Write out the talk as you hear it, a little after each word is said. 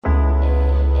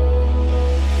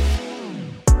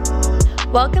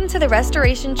Welcome to the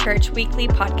Restoration Church Weekly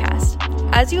Podcast.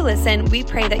 As you listen, we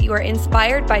pray that you are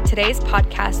inspired by today's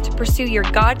podcast to pursue your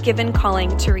God-given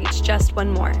calling to reach just one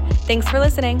more. Thanks for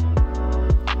listening.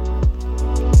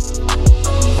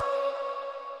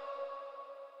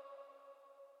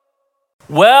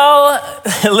 Well,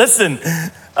 listen,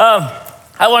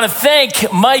 I want to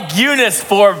thank Mike Eunice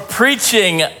for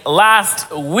preaching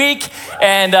last week,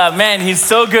 and man, he's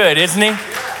so good, isn't he?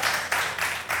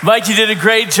 Mike, you did a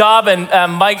great job, and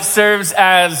Mike serves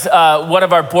as one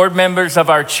of our board members of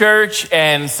our church,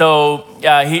 and so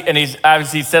he's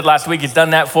as he said last week, he's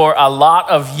done that for a lot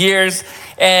of years,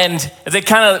 and as it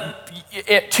kind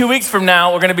of 2 weeks from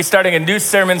now, we're going to be starting a new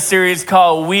sermon series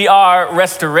called We Are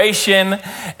Restoration,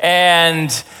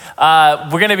 and we're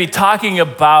going to be talking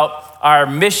about our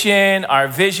mission, our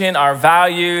vision, our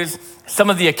values,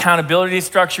 some of the accountability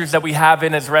structures that we have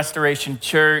in as Restoration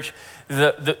Church.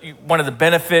 One of the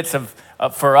benefits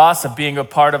for us of being a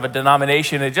part of a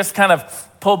denomination, and just kind of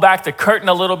pull back the curtain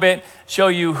a little bit, show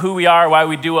you who we are, why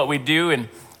we do what we do, and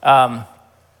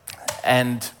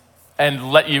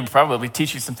let you probably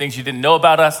teach you some things you didn't know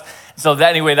about us. So that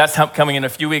anyway, that's coming in a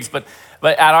few weeks. But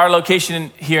at our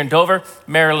location here in Dover,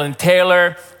 Marilyn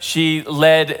Taylor, she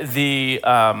led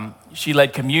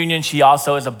communion. She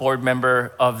also is a board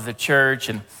member of the church,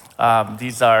 and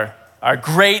these are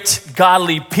great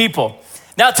godly people.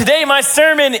 Now today my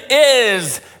sermon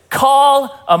is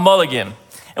Call a Mulligan.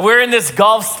 And we're in this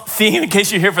golf theme, in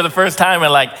case you're here for the first time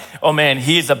and like, oh man,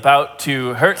 he's about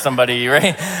to hurt somebody,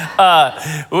 right?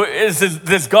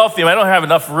 This golf theme, I don't have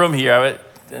enough room here.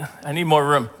 I need more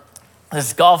room.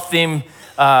 This golf theme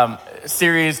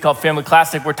series called Family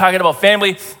Classic. We're talking about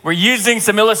family. We're using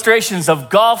some illustrations of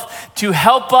golf to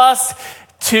help us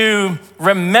to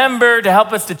remember, to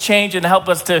help us to change, and to help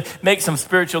us to make some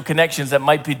spiritual connections that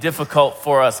might be difficult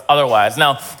for us otherwise.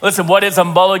 Now, listen, what is a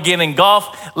mulligan in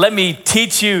golf? Let me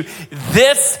teach you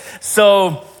this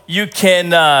so you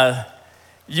can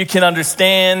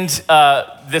understand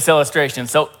this illustration.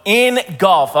 So in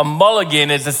golf, a mulligan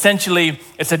is essentially,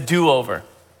 it's a do-over.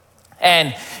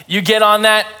 And you get on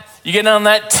that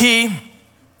tee,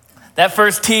 that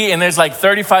first tee, and there's like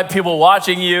 35 people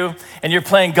watching you, and you're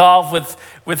playing golf with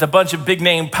a bunch of big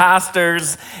name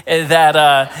pastors that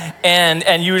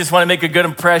and you just want to make a good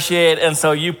impression, and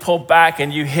so you pull back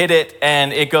and you hit it,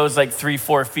 and it goes like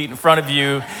 3-4 feet in front of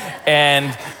you,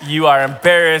 and you are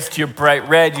embarrassed. You're bright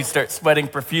red. You start sweating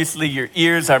profusely. Your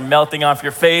ears are melting off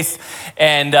your face,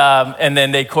 and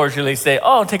then they cordially say,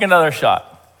 "Oh, take another shot."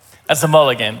 That's a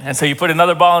mulligan. And so you put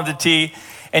another ball on the tee,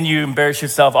 and you embarrass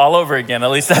yourself all over again.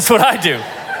 At least that's what I do.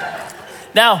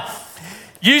 Now,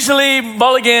 usually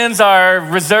mulligans are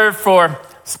reserved for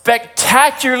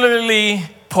spectacularly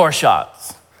poor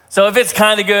shots. So if it's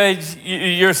kind of good,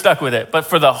 you're stuck with it. But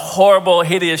for the horrible,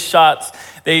 hideous shots,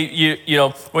 you know,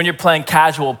 when you're playing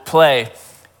casual play,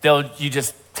 you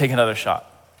just take another shot.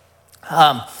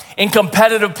 In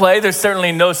competitive play, there's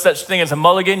certainly no such thing as a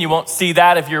mulligan. You won't see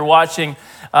that if you're watching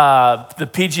the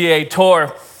PGA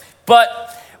Tour. But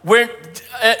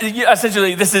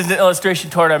essentially, this is an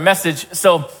illustration toward our message.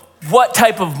 So what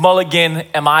type of mulligan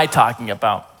am I talking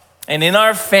about? And in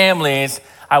our families,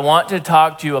 I want to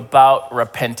talk to you about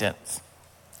repentance.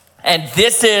 And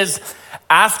this is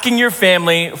asking your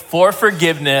family for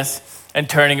forgiveness and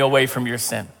turning away from your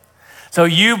sin. So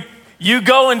you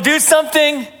go and do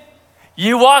something,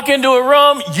 you walk into a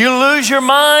room, you lose your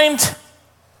mind,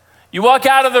 you walk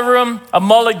out of the room. A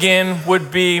mulligan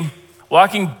would be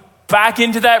walking back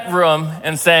into that room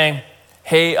and saying,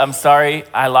 "Hey, I'm sorry,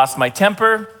 I lost my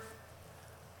temper.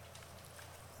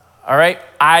 All right,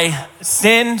 I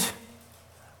sinned.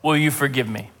 Will you forgive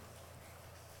me?"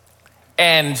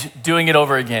 And doing it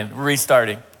over again,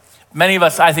 restarting. Many of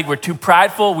us, I think we're too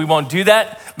prideful. We won't do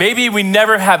that. Maybe we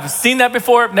never have seen that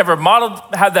before, never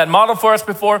had that model for us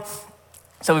before,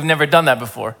 so we've never done that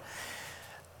before.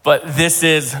 But this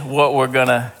is what we're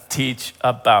gonna teach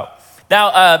about.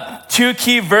 Now, 2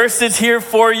 key verses here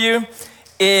for you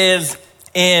is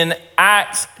in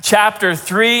Acts chapter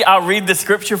 3. I'll read the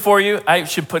scripture for you. I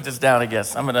should put this down, I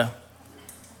guess. I'm gonna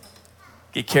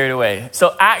get carried away.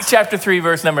 So Acts chapter 3,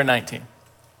 verse number 19.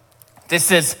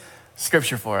 This is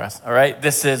scripture for us, all right?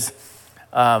 This is,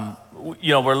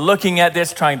 we're looking at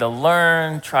this, trying to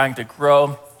learn, trying to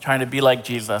grow, trying to be like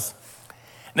Jesus.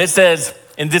 And it says,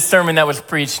 in this sermon that was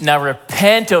preached, "Now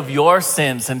repent of your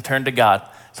sins and turn to God,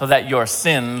 so that your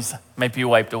sins may be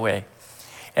wiped away."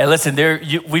 And listen,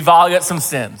 we've all got some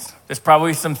sins. There's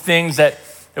probably some things that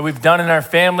we've done in our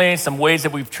family, some ways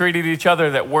that we've treated each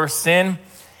other that were sin,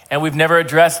 and we've never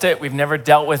addressed it. We've never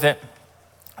dealt with it.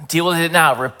 Deal with it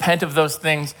now. Repent of those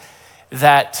things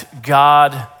that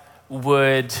God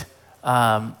would,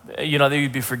 that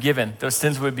you'd be forgiven. Those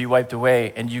sins would be wiped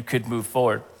away and you could move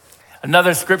forward.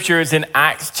 Another scripture is in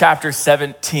Acts chapter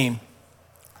 17.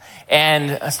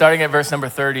 And starting at verse number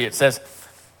 30, it says,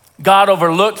 God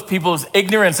overlooked people's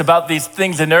ignorance about these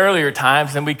things in earlier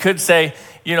times. And we could say,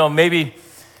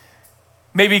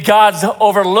 maybe God's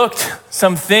overlooked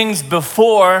some things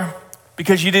before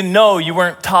because you didn't know, you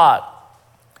weren't taught.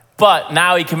 But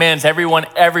now he commands everyone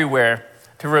everywhere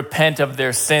to repent of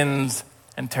their sins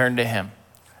and turn to him.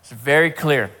 It's very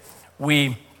clear.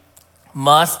 We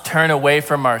must turn away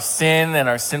from our sin and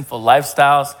our sinful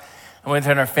lifestyles. And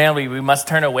within our family, we must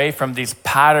turn away from these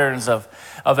patterns of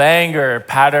anger,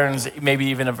 patterns maybe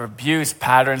even of abuse,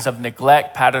 patterns of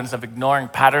neglect, patterns of ignoring,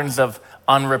 patterns of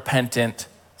unrepentant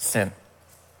sin.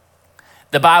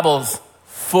 The Bible's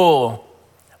full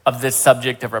of this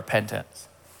subject of repentance.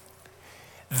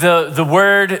 The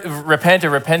word repent or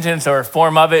repentance or a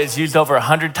form of it is used over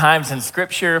 100 times in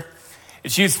Scripture.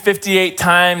 It's used 58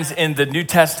 times in the New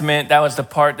Testament. That was the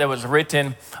part that was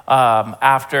written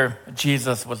after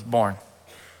Jesus was born.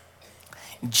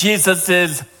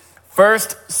 Jesus's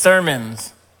first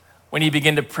sermons when he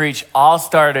began to preach all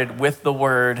started with the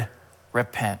word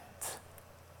repent.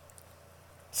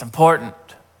 It's important.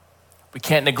 We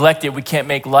can't neglect it. We can't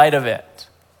make light of it.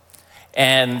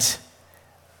 And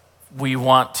we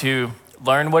want to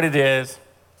learn what it is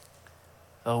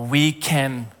so we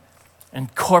can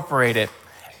incorporate it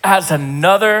as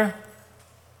another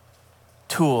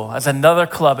tool, as another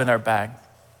club in our bag.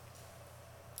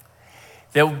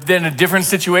 Then in different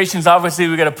situations, obviously,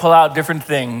 we got to pull out different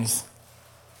things.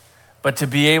 But to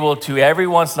be able to every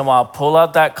once in a while pull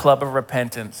out that club of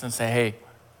repentance and say, hey,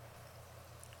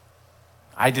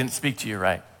 I didn't speak to you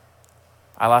right.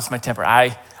 I lost my temper.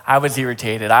 I was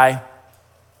irritated. I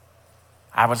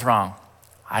was wrong.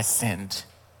 I sinned.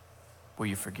 Will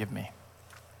you forgive me?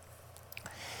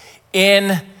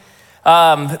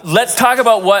 Let's talk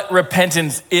about what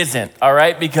repentance isn't, all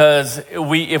right? Because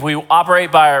if we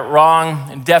operate by a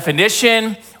wrong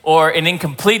definition or an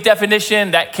incomplete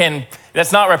definition,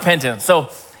 that's not repentance.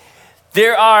 So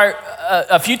there are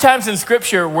a few times in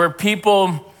Scripture where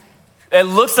it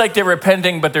looks like they're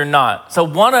repenting, but they're not. So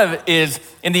one of it is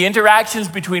in the interactions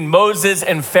between Moses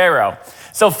and Pharaoh.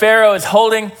 So Pharaoh is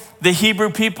holding the Hebrew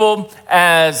people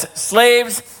as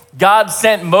slaves. God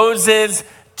sent Moses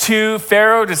to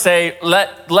Pharaoh to say,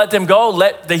 let them go,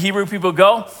 let the Hebrew people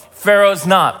go. Pharaoh's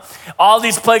not. All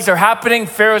these plagues are happening.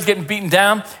 Pharaoh's getting beaten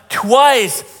down.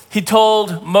 Twice he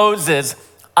told Moses,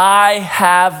 I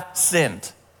have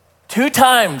sinned. 2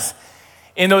 times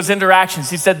in those interactions,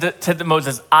 he said to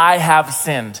Moses, I have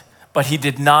sinned. But he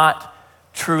did not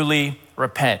truly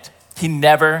repent. He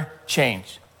never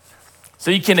changed. So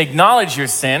you can acknowledge your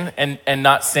sin and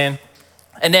not sin.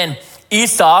 And then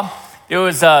Esau, it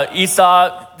was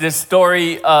this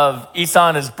story of Esau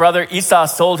and his brother. Esau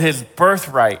sold his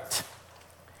birthright.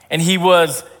 And he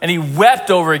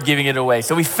wept over giving it away.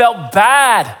 So he felt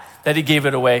bad that he gave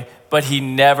it away, but he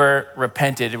never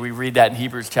repented. And we read that in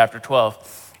Hebrews chapter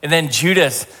 12. And then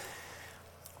Judas,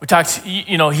 we talked,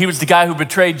 he was the guy who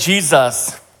betrayed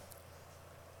Jesus,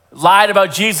 lied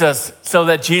about Jesus so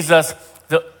that Jesus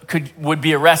would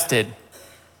be arrested.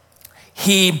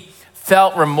 He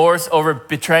felt remorse over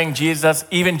betraying Jesus.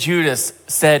 Even Judas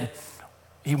said,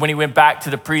 when he went back to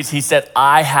the priest, he said,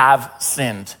 I have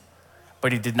sinned,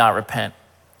 but he did not repent.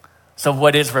 So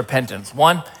what is repentance?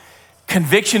 1,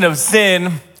 conviction of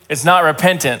sin is not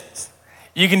repentance.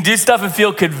 You can do stuff and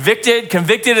feel convicted.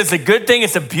 Convicted is a good thing.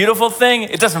 It's a beautiful thing.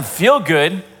 It doesn't feel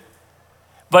good,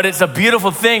 but it's a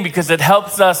beautiful thing because it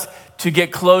helps us to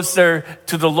get closer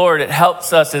to the Lord. It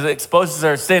helps us, it exposes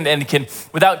our sin, and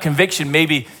without conviction,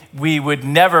 maybe we would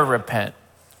never repent.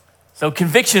 So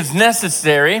conviction is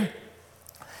necessary.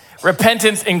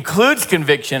 Repentance includes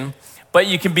conviction, but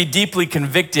you can be deeply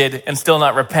convicted and still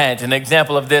not repent. An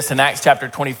example of this in Acts chapter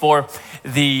 24,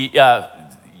 the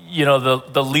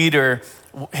leader,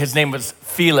 his name was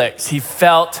Felix. He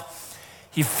felt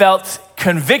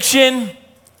conviction,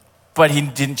 but he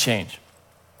didn't change.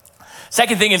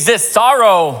 Second thing is this: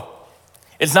 sorrow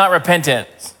is not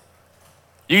repentance.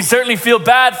 You can certainly feel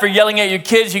bad for yelling at your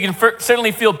kids. You can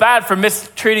certainly feel bad for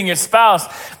mistreating your spouse,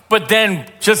 but then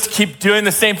just keep doing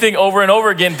the same thing over and over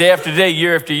again, day after day,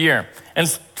 year after year, and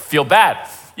feel bad.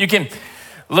 You can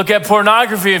look at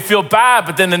pornography and feel bad,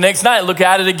 but then the next night look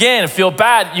at it again and feel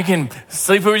bad. You can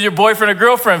sleep with your boyfriend or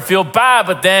girlfriend, feel bad,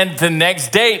 but then the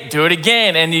next date, do it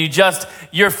again. And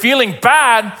you're feeling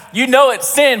bad. You know it's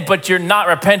sin, but you're not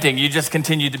repenting. You just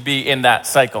continue to be in that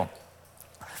cycle.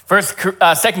 2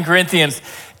 Corinthians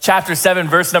chapter 7,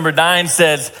 verse number 9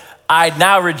 says, I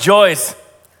now rejoice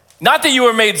Not that you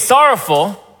were made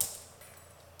sorrowful.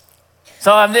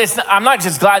 So I'm not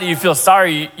just glad that you feel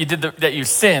sorry that you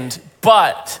sinned,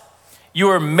 but you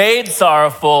were made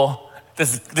sorrowful.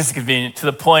 This is convenient, to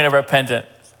the point of repentance.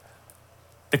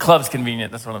 The club's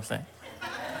convenient, that's what I'm saying.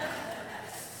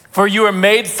 For you were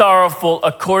made sorrowful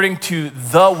according to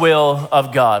the will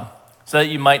of God, so that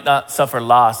you might not suffer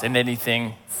loss in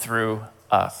anything through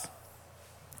us.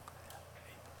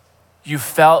 You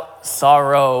felt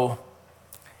sorrow,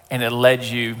 and it led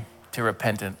you to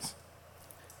repentance.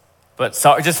 But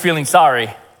just feeling sorry,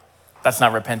 that's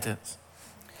not repentance.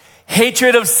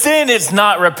 Hatred of sin is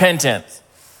not repentance.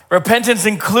 Repentance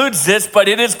includes this, but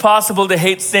it is possible to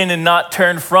hate sin and not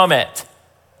turn from it.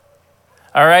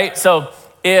 All right, so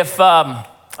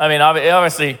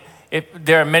obviously, if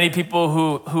there are many people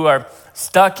who are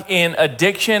stuck in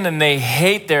addiction and they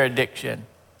hate their addiction,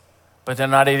 but they're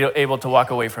not able to walk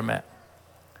away from it.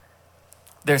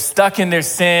 They're stuck in their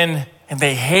sin and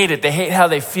they hate it. They hate how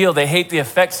they feel. They hate the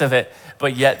effects of it,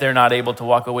 but yet they're not able to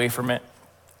walk away from it.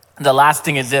 And the last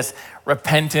thing is this: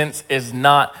 repentance is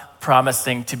not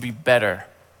promising to be better.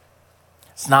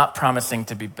 It's not promising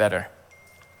to be better.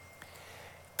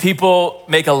 People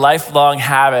make a lifelong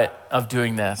habit of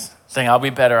doing this, saying, I'll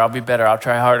be better, I'll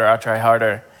try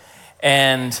harder.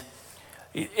 And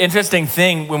interesting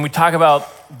thing, when we talk about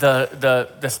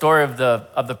the story of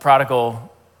the prodigal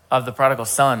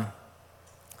son,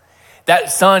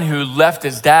 that son who left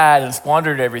his dad and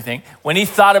squandered everything, when he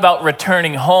thought about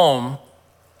returning home,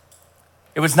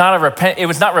 it was not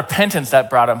repentance that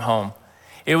brought him home.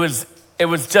 It was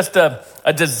just a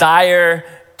desire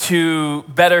to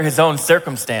better his own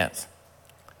circumstance.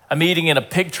 I'm eating in a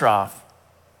pig trough,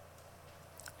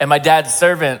 and my dad's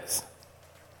servants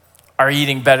are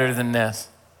eating better than this.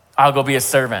 I'll go be a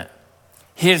servant.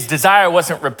 His desire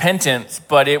wasn't repentance,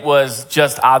 but it was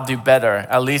just, I'll do better.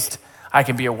 At least I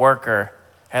can be a worker,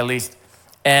 at least.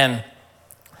 And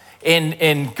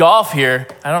in golf here,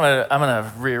 I'm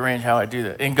gonna rearrange how I do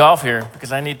that. In golf here,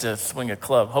 because I need to swing a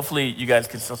club. Hopefully you guys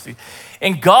can still see.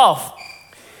 In golf,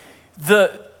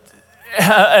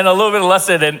 and a little bit of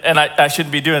lesson, and I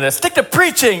shouldn't be doing this, stick to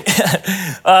preaching.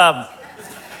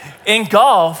 In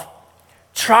golf,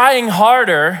 trying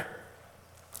harder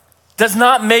does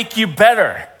not make you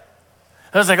better.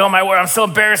 I was like, oh my word, I'm so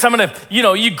embarrassed.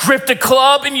 You grip the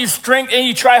club and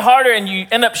you try harder and you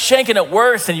end up shanking it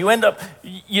worse and you end up,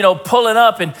 pulling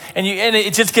up and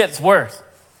it just gets worse.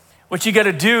 What you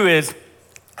gotta do is,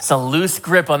 it's a loose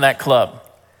grip on that club.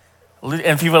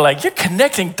 And people are like, you're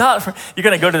connecting dots. You're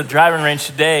gonna go to the driving range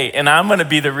today, and I'm gonna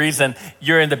be the reason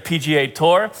you're in the PGA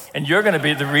Tour, and you're gonna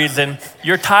be the reason,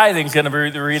 your tithing's gonna be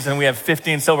the reason we have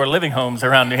 15 sober living homes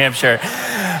around New Hampshire.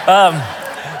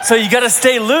 So you gotta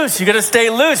stay loose,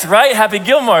 right? Happy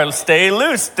Gilmore, stay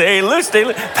loose.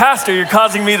 Pastor, you're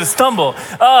causing me to stumble.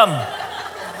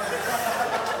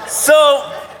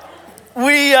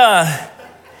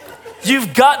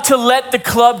 You've got to let the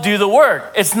club do the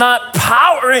work. It's not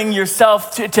powering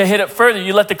yourself to hit it further.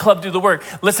 You let the club do the work.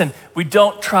 Listen, we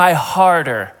don't try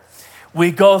harder. We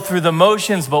go through the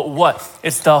motions, but what?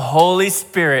 It's the Holy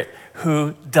Spirit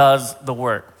who does the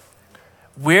work.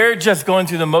 We're just going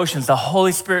through the motions. The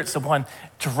Holy Spirit's the one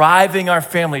driving our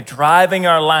family, driving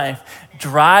our life,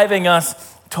 driving us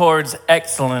towards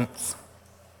excellence.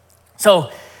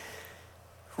 So,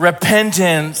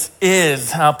 repentance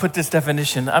is, I'll put this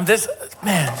definition. You're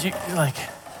like,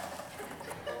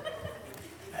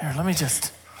 here,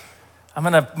 I'm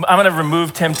gonna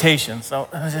remove temptation. So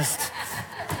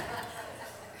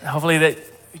hopefully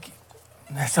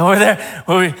that's over there.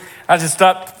 I'll just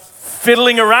stop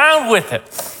fiddling around with it.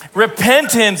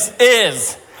 Repentance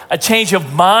is a change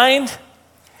of mind,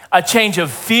 a change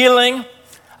of feeling,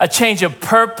 a change of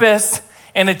purpose,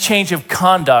 and a change of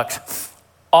conduct,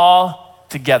 all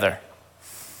together.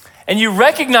 And you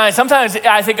recognize, sometimes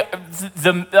I think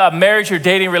the marriage or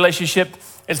dating relationship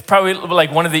is probably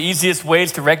like one of the easiest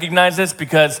ways to recognize this,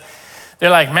 because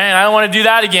they're like, man, I don't want to do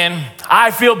that again.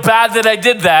 I feel bad that I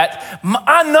did that.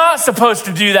 I'm not supposed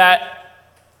to do that,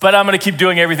 but I'm going to keep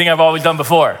doing everything I've always done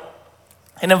before.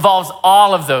 It involves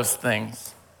all of those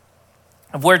things.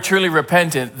 If we're truly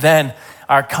repentant, then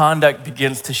our conduct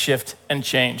begins to shift and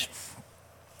change.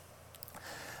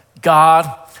 God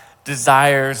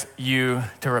desires you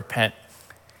to repent.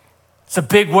 It's a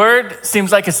big word,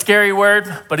 seems like a scary word,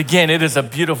 but again, it is a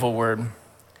beautiful word.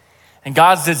 And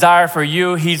God's desire for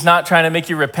you, he's not trying to make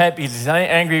you repent because he's not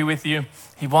angry with you.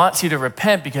 He wants you to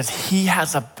repent because he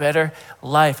has a better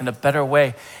life and a better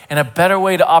way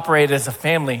to operate as a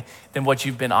family than what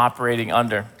you've been operating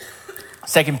under.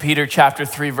 2 Peter chapter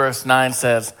 3, verse 9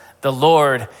 says, the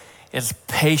Lord is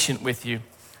patient with you.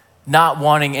 not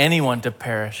wanting anyone to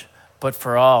perish, but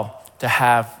for all to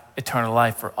have eternal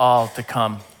life, for all to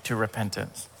come to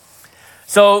repentance.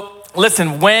 So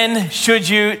listen, when should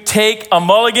you take a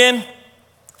mulligan?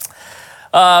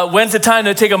 When's the time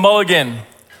to take a mulligan?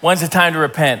 When's the time to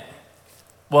repent?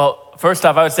 Well, first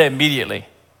off, I would say immediately.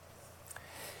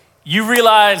 You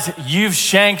realize you've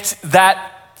shanked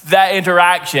that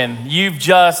interaction. You've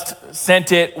just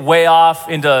sent it way off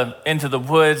into the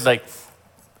woods, like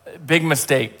big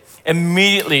mistake.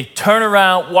 Immediately turn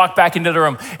around, walk back into the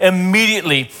room.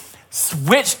 Immediately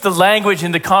switch the language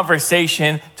in the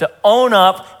conversation to own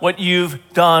up what you've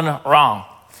done wrong.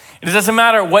 It doesn't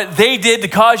matter what they did to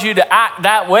cause you to act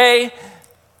that way.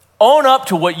 Own up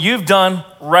to what you've done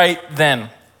right then.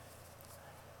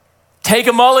 Take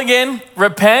a mulligan,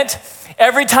 repent.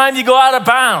 Every time you go out of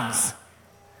bounds,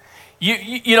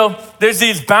 you know, there's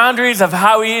these boundaries of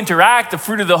how we interact, the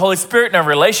fruit of the Holy Spirit in our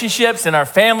relationships, in our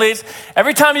families.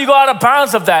 Every time you go out of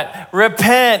bounds of that,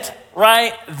 repent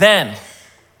right then.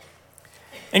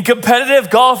 In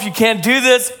competitive golf, you can't do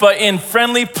this, but in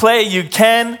friendly play, you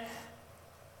can.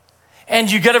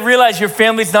 And you got to realize your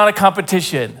family's not a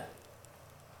competition.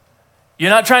 You're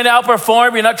not trying to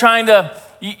outperform. You're not trying to,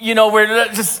 we're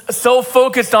just so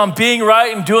focused on being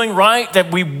right and doing right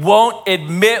that we won't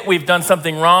admit we've done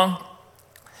something wrong.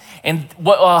 And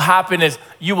what will happen is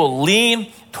you will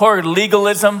lean toward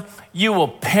legalism. You will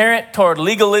parent toward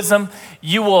legalism.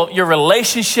 Your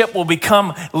relationship will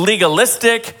become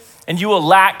legalistic, and you will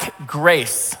lack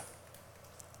grace.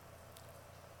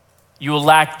 You will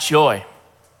lack joy.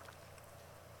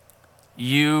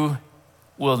 You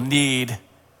will need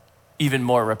even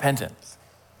more repentance.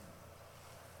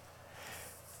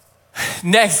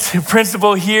 Next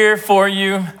principle here for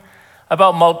you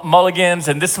about mulligans,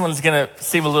 and this one's gonna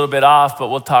seem a little bit off, but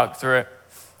we'll talk through it.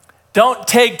 Don't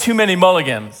take too many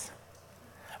mulligans.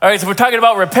 All right, so we're talking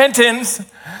about repentance,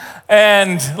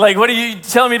 and like, what are you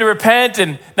telling me to repent?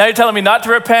 And now you're telling me not to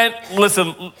repent?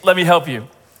 Listen, let me help you.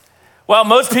 Well,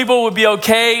 most people would be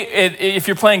okay if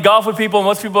you're playing golf with people.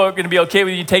 Most people are going to be okay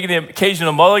with you taking the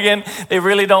occasional mulligan. They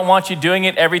really don't want you doing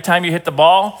it every time you hit the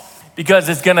ball because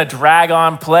it's going to drag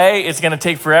on play. It's going to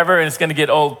take forever, and it's going to get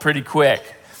old pretty quick.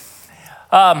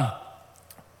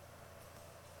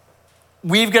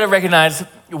 We've got to recognize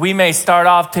we may start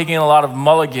off taking a lot of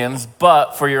mulligans,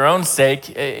 but for your own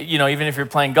sake, even if you're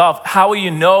playing golf, how will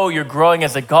you know you're growing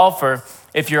as a golfer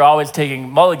if you're always taking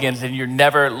mulligans and you're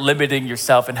never limiting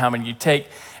yourself in how many you take?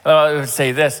 I would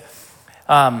say this,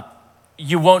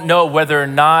 you won't know whether or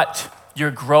not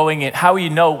you're growing in, how will you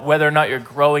know whether or not you're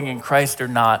growing in Christ or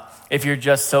not if you're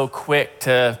just so quick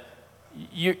to,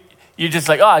 you're just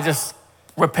like, I just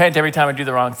repent every time I do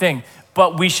the wrong thing.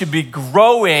 But we should be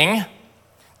growing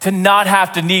to not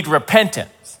have to need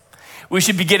repentance. We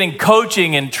should be getting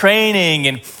coaching and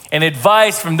training and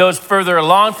advice from those further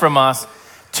along from us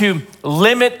to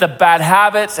limit the bad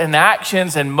habits and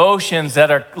actions and motions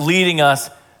that are leading us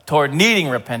toward needing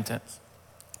repentance.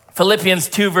 Philippians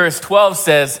 2 verse 12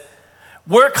 says,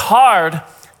 work hard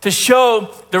to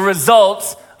show the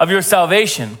results of your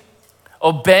salvation,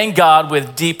 obeying God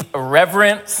with deep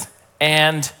reverence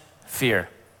and fear.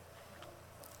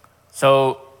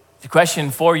 So the question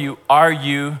for you, are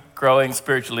you growing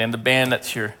spiritually? And the band,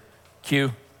 that's your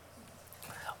cue.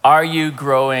 Are you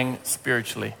growing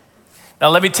spiritually? Now,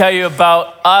 let me tell you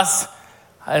about us.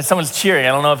 Someone's cheering. I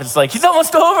don't know if it's like, he's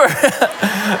almost over.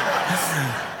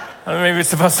 Or maybe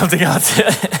it's about something else.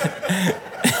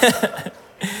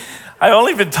 I've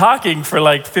only been talking for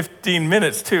like 15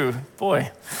 minutes too. Boy.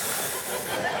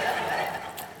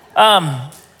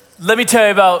 Let me tell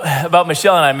you about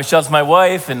Michelle and I. Michelle's my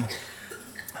wife, and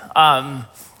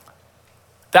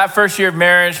that first year of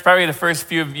marriage, probably the first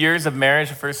few years of marriage,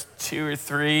 the first 2 or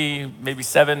 3, maybe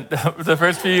 7, the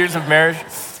first few years of marriage,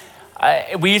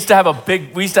 we used to have a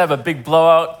big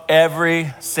blowout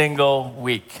every single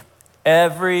week.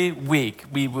 Every week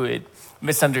we would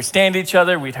misunderstand each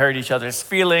other. We'd hurt each other's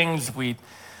feelings. We'd,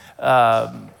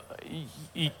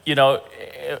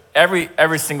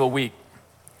 every single week.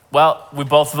 Well, we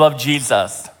both love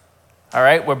Jesus. All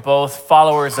right, we're both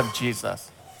followers of Jesus.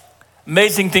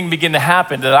 Amazing thing began to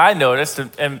happen that I noticed,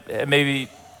 and maybe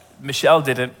Michelle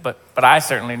didn't, but I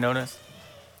certainly noticed,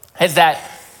 is that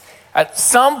at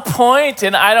some point,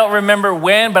 and I don't remember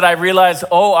when, but I realized,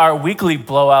 our weekly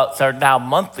blowouts are now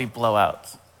monthly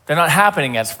blowouts. They're not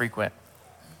happening as frequent.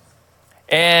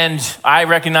 And I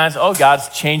recognize, God's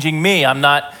changing me. I'm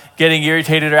not getting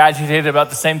irritated or agitated about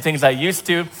the same things I used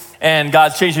to. And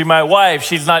God's changing my wife.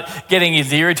 She's not getting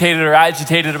as irritated or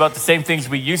agitated about the same things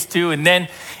we used to. And then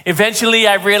eventually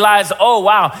I realized, oh,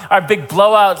 wow, our big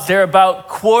blowouts, they're about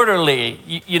quarterly.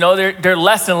 They're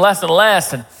less and less and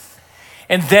less.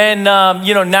 And then,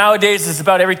 nowadays it's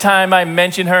about every time I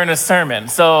mention her in a sermon.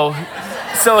 So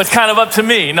it's kind of up to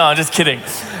me. No, I'm just kidding.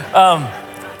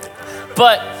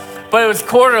 But it was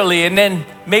quarterly. And then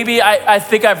maybe I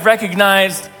think I've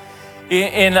recognized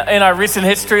in our recent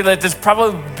history that there's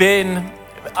probably been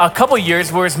a couple years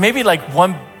where it's maybe like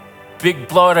one big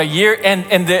blowout a year.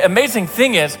 And the amazing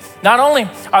thing is, not only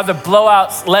are the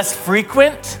blowouts less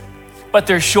frequent, but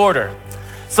they're shorter.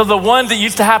 So the ones that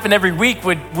used to happen every week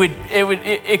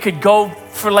it could go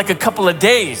for like a couple of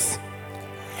days.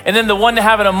 And then the one that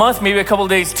have in a month, maybe a couple of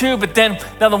days too. But then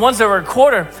now the ones that were a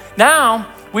quarter, now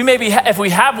we maybe, if we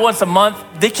have once a month,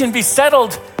 they can be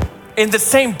settled in the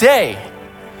same day.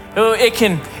 It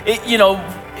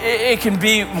can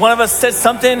be one of us says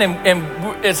something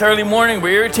and it's early morning,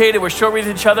 we're irritated, we're short with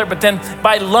each other, but then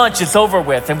by lunch it's over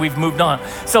with and we've moved on.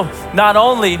 So not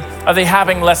only are they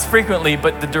happening less frequently,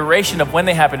 but the duration of when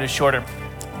they happen is shorter.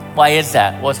 Why is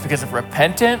that? Well, it's because of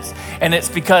repentance, and it's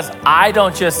because I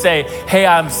don't just say, hey,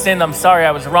 I'm sinned, I'm sorry,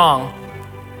 I was wrong,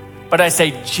 but I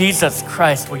say, Jesus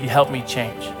Christ, will you help me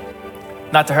change?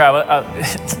 Not to her,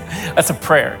 that's a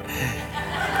prayer.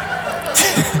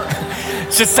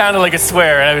 It just sounded like a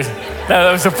swear. And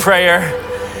that was a prayer.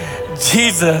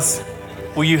 Jesus,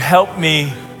 will you help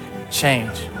me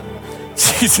change?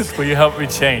 Jesus, will you help me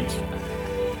change?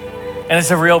 And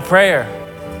it's a real prayer.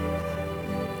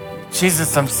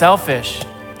 Jesus, I'm selfish.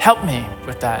 Help me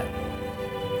with that.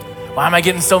 Why am I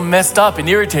getting so messed up and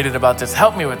irritated about this?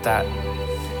 Help me with that.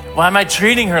 Why am I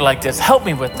treating her like this? Help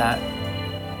me with that.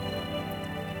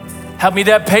 Help me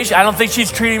to have patience. I don't think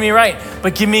she's treating me right,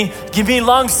 but give me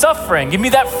long suffering. Give me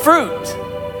that fruit.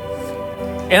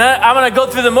 And I'm gonna go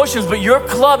through the motions, but your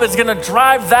club is gonna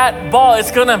drive that ball.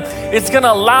 It's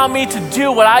gonna allow me to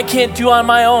do what I can't do on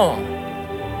my own.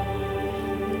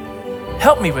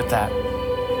 Help me with that.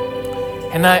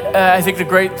 And I think the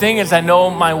great thing is I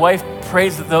know my wife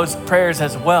prays those prayers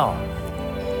as well.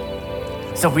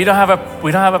 So we don't have a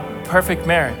perfect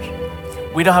marriage.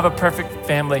 We don't have a perfect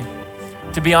family.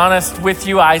 To be honest with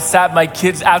you, I sat my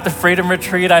kids at the Freedom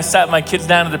Retreat. I sat my kids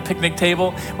down at the picnic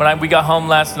table when we got home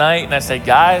last night, and I said,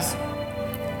 guys,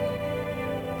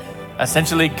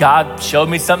 essentially God showed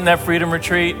me something at Freedom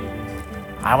Retreat.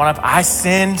 I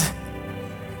sinned.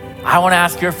 I want to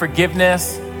ask your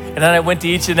forgiveness. And then I went to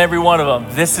each and every one of them.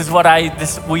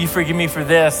 Will you forgive me for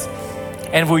this?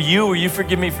 And will you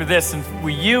forgive me for this? And will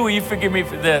you forgive me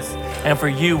for this? And for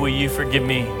you, will you forgive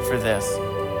me for this?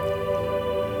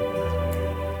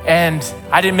 And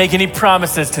I didn't make any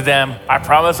promises to them. I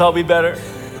promise I'll be better,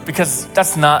 because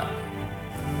that's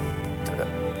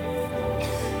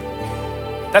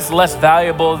less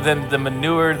valuable than the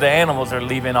manure the animals are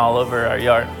leaving all over our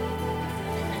yard.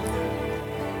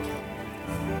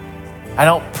 I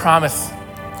don't promise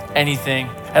anything.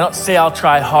 I don't say I'll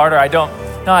try harder. I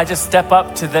just step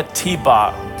up to the tee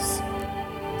box.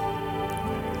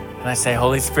 And I say,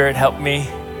 Holy Spirit, help me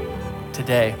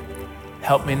today.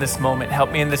 Help me in this moment.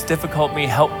 Help me in this difficulty.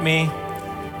 Help me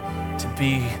to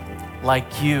be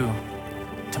like you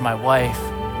to my wife,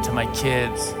 to my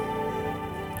kids,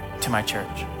 to my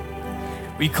church.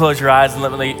 Will you close your eyes and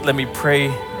let me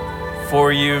pray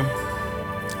for you?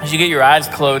 As you get your eyes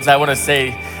closed, I want to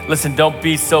say, listen, don't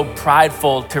be so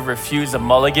prideful to refuse a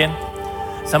mulligan.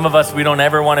 Some of us, we don't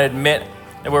ever want to admit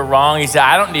that we're wrong. You say,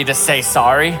 I don't need to say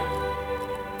sorry.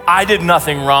 I did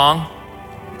nothing wrong.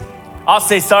 I'll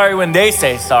say sorry when they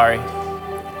say sorry.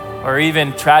 Or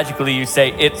even tragically, you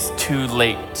say, it's too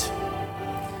late.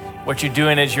 What you're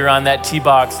doing is you're on that tee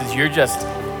box, is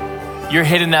you're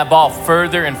hitting that ball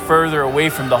further and further away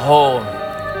from the hole.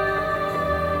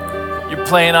 You're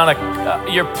playing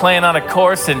on a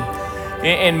course in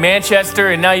Manchester,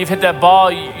 and now you've hit that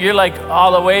ball. You're like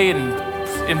all the way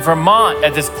in Vermont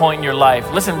at this point in your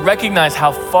life. Listen, recognize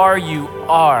how far you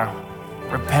are.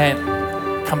 Repent.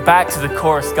 Come back to the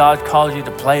course God called you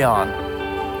to play on.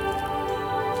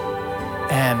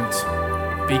 And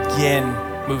begin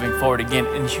moving forward again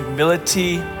in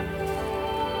humility,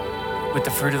 with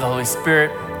the fruit of the Holy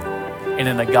Spirit, and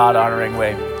in a God-honoring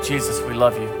way. Jesus, we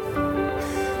love you.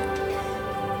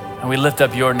 And we lift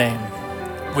up your name.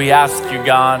 We ask you,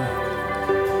 God,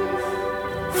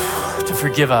 to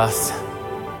forgive us.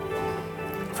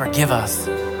 Forgive us.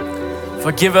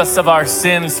 Forgive us of our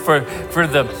sins, for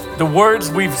the words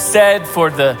we've said, for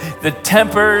the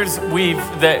tempers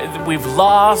we've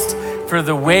lost, for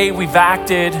the way we've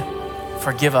acted.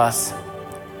 Forgive us.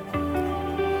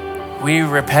 we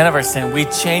repent of our sin. We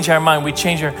change our mind. We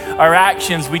change our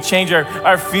actions. We change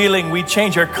our feeling. We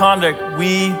change our conduct.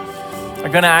 We are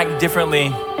going to act differently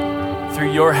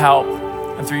through your help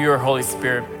and through your Holy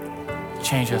Spirit.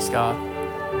 Change us, God.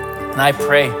 And I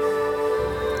pray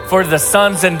for the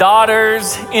sons and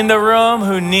daughters in the room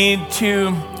who need to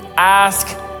ask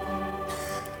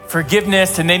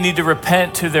forgiveness and they need to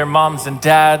repent to their moms and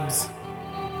dads.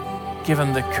 Give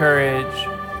them the courage.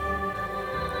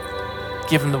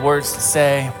 Give them the words to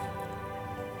say.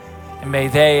 And may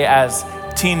they, as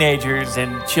teenagers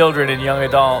and children and young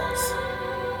adults,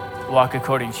 walk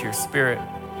according to your Spirit.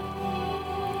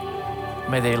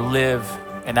 May they live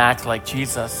and act like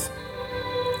Jesus.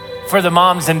 For the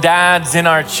moms and dads in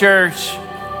our church,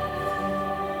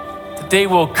 that they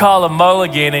will call a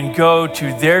mulligan and go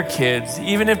to their kids,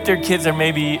 even if their kids are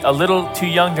maybe a little too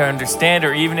young to understand,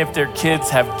 or even if their kids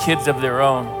have kids of their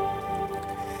own.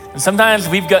 And sometimes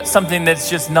we've got something that's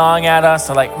just gnawing at us.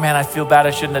 So like, man, I feel bad,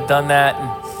 I shouldn't have done that.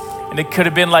 And it could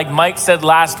have been like Mike said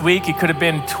last week, it could have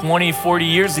been 20, 40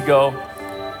 years ago,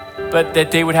 but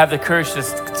that they would have the courage to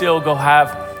still go have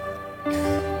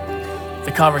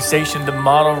the conversation, to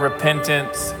model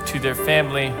repentance to their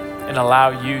family and allow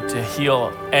you to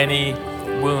heal any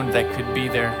wound that could be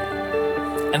there.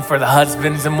 And for the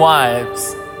husbands and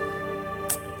wives,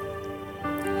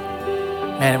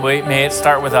 man, may it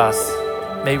start with us.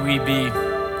 May we be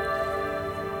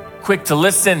quick to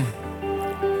listen,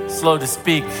 slow to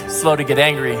speak, slow to get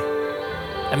angry,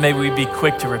 and may we be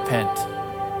quick to repent.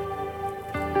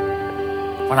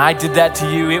 When I did that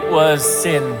to you, it was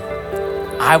sin.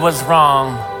 I was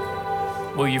wrong.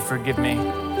 Will you forgive me?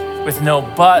 With no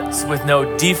buts, with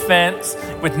no defense,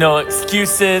 with no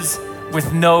excuses,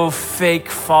 with no fake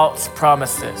false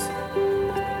promises.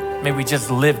 May we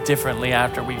just live differently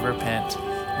after we repent.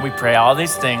 We pray all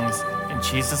these things in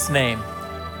Jesus' name.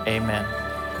 Amen.